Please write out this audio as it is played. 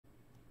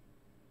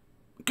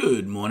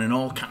Good morning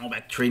all,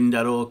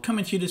 CamelbackTrading.org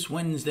coming to you this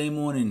Wednesday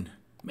morning,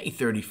 May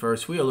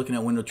 31st. We are looking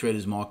at Window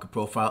Trader's market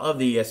profile of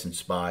the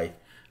S&P.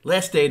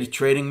 Last day of the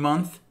trading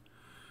month.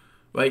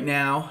 Right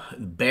now,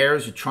 the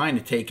bears are trying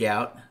to take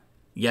out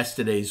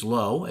yesterday's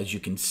low, as you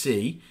can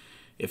see.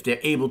 If they're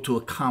able to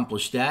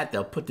accomplish that,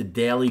 they'll put the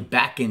daily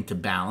back into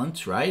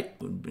balance, right?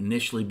 It would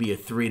initially be a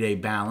 3-day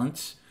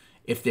balance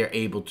if they're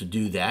able to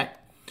do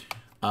that.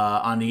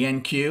 On the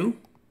NQ,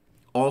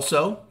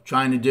 also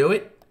trying to do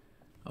it,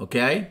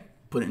 okay?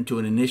 Put it into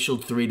an initial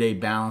 3-day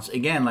balance.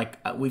 Again, like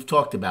we've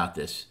talked about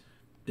this,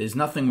 there's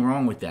nothing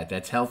wrong with that.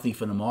 That's healthy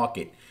for the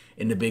market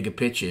in the bigger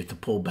picture to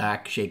pull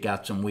back, shake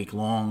out some weak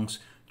longs,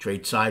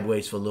 trade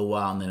sideways for a little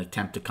while, and then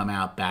attempt to come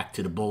out back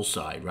to the bull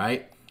side,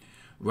 right?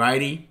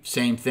 Righty,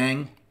 same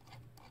thing.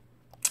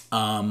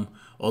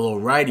 Although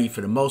righty, for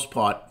the most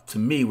part, to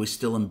me, was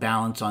still in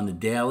balance on the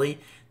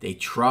daily. They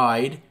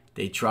tried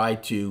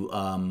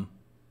to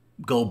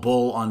go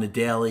bull on the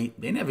daily.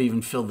 They never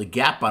even filled the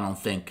gap, I don't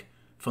think,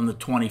 from the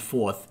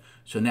 24th.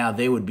 So now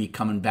they would be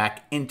coming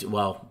back into,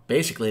 well,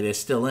 basically they're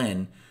still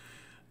in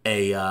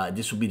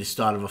this would be the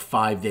start of a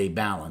 5-day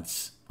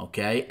balance,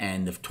 okay?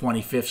 And the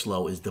 25th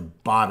low is the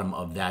bottom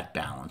of that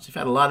balance. They've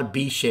had a lot of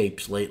B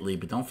shapes lately,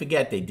 but don't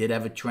forget they did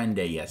have a trend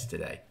day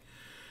yesterday.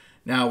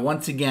 Now,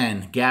 once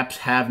again, gaps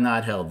have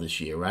not held this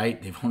year, right?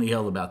 They've only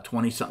held about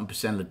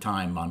 20-something% of the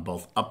time on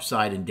both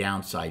upside and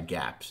downside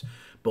gaps.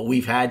 But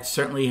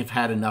certainly have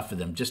had enough of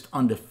them, just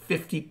under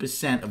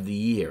 50% of the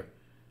year,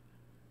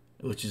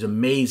 which is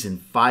amazing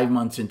 5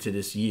 months into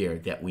this year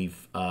that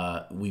we've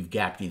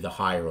gapped either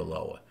higher or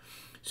lower.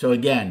 So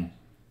again,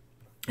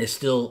 there's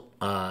still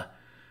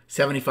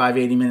 75,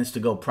 80 minutes to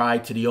go prior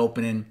to the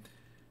opening.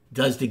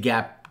 Does the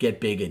gap get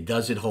bigger?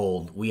 Does it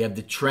hold? We have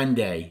the trend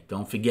day,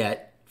 don't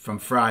forget, from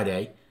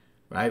Friday,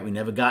 right? We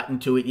never got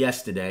into it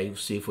yesterday. We'll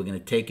see if we're going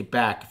to take it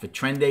back. If a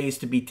trend day is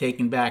to be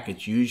taken back,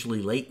 it's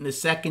usually late in the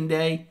second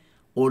day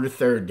or the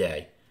third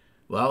day.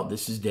 Well,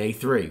 this is day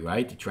 3,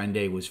 right? The trend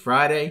day was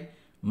Friday,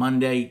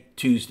 Monday,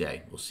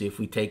 Tuesday. We'll see if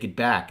we take it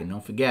back. And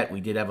don't forget,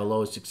 we did have a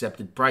lowest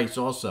accepted price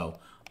also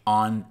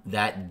on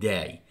that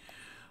day.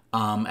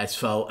 As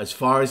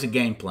far as a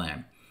game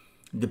plan,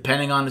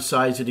 depending on the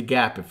size of the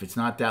gap, if it's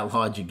not that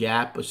large a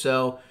gap or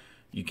so,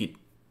 you could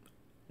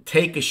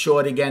take a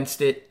short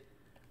against it.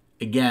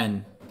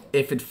 Again,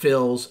 if it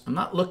fills, I'm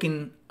not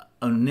looking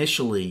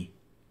initially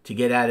to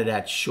get out of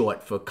that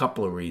short for a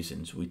couple of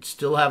reasons. We'd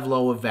still have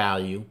lower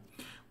value.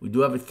 We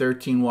do have a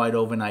 13 wide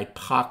overnight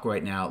POC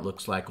right now, it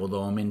looks like,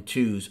 although I'm in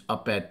twos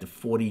up at the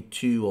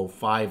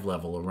 42.05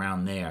 level,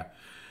 around there.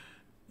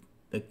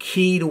 The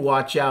key to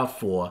watch out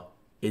for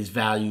is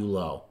value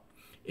low.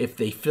 If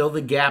they fill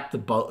the gap, the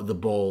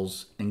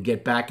bulls, and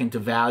get back into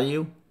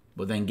value,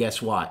 well then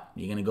guess what?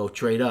 You're going to go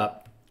trade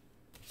up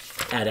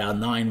at our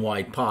 9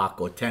 wide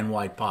POC or 10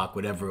 wide POC,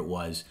 whatever it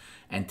was,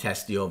 and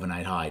test the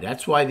overnight high.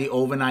 That's why the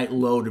overnight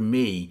low to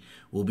me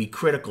will be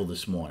critical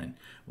this morning.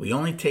 We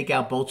only take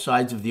out both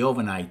sides of the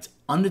overnights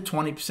under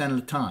 20% of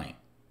the time.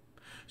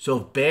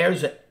 So if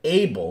bears are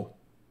able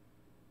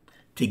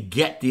to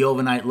get the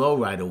overnight low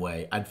right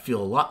away, I'd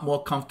feel a lot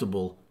more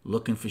comfortable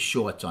looking for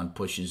shorts on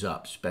pushes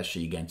up,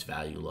 especially against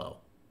value low.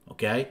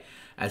 Okay?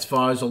 As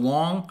far as a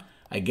long,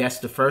 I guess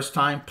the first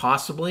time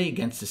possibly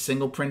against a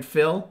single print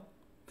fill,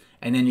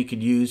 and then you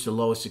could use the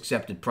lowest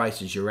accepted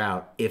price as you're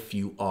out if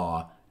you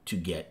are to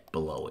get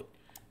below it.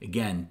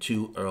 Again,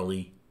 2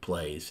 early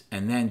plays.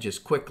 And then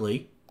just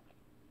quickly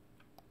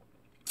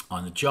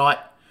on the chart.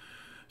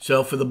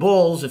 So for the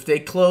bulls, if they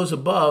close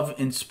above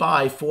in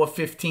SPY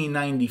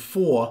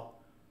 415.94,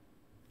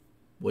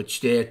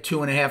 which they're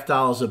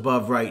 $2.50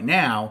 above right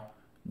now,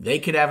 they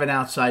could have an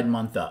outside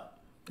month up.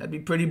 That'd be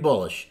pretty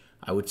bullish.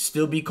 I would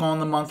still be calling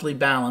the monthly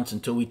balance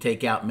until we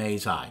take out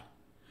May's high.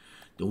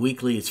 The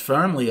weekly is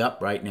firmly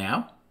up right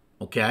now,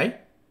 okay?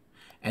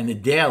 And the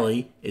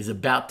daily is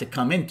about to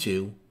come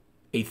into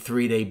a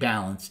 3-day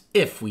balance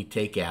if we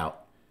take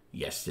out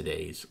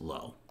yesterday's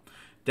low.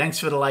 Thanks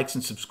for the likes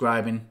and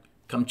subscribing.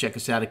 Come check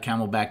us out at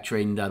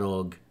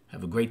CamelbackTrading.org.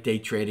 Have a great day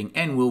trading,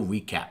 and we'll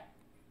recap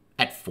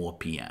at 4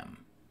 p.m.